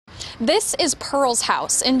This is P.E.A.R.L's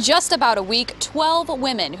house. In just about a week, 12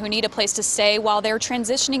 women who need a place to stay while they're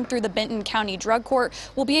transitioning through the Benton County Drug Court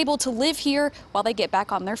will be able to live here while they get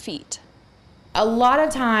back on their feet. A lot of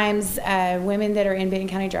times, women that are in Benton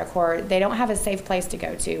County Drug Court, they don't have a safe place to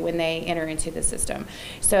go to when they enter into the system.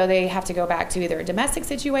 So they have to go back to either a domestic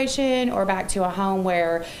situation or back to a home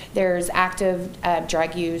where there's active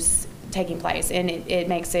drug use taking place, and it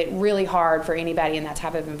makes it really hard for anybody in that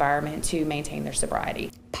type of environment to maintain their sobriety.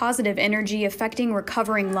 Positive Energy Affecting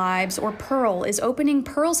Recovering Lives, or P.E.A.R.L, is opening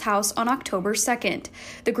P.E.A.R.L's house on October 2nd.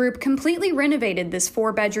 The group completely renovated this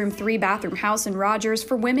 4-bedroom, 3-bathroom house in Rogers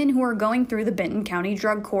for women who are going through the Benton County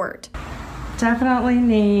Drug Court. Definitely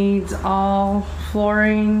needs all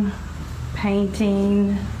flooring,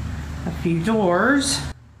 painting, a few doors.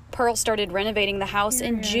 P.E.A.R.L started renovating the house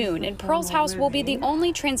in June, and P.E.A.R.L's house will be the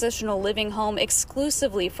only transitional living home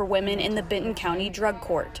exclusively for women in the Benton County Drug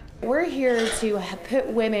Court. We're here to put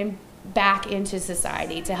women back into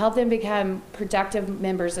society, to help them become productive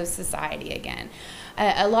members of society again.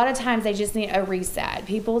 A lot of times they just need a reset.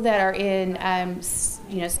 People that are in,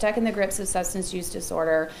 stuck in the grips of substance use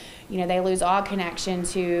disorder, they lose all connection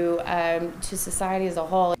to society as a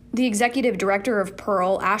whole. The executive director of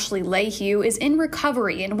P.E.A.R.L, Ashley Lehue, is in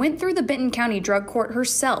recovery and went through the Benton County Drug Court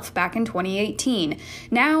herself back in 2018.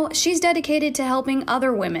 Now she's dedicated to helping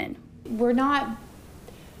other women. We're not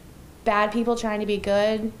bad people trying to be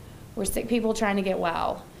good. We're sick people trying to get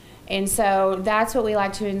well. And so that's what we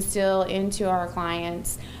like to instill into our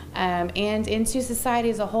clients and into society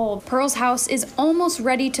as a whole. P.E.A.R.L's house is almost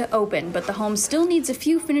ready to open, but the home still needs a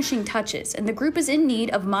few finishing touches, and the group is in need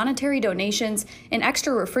of monetary donations, an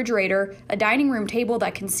extra refrigerator, a dining room table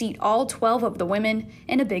that can seat all 12 of the women,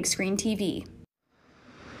 and a big screen TV.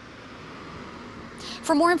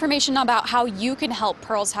 For more information about how you can help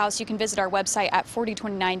P.E.A.R.L's house, you can visit our website at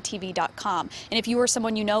 4029tv.com. And if you or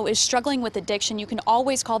someone you know is struggling with addiction, you can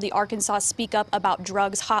always call the Arkansas Speak Up About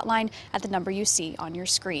Drugs hotline at the number you see on your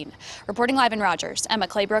screen. Reporting live in Rogers, Emma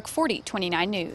Claybrook, 4029 News.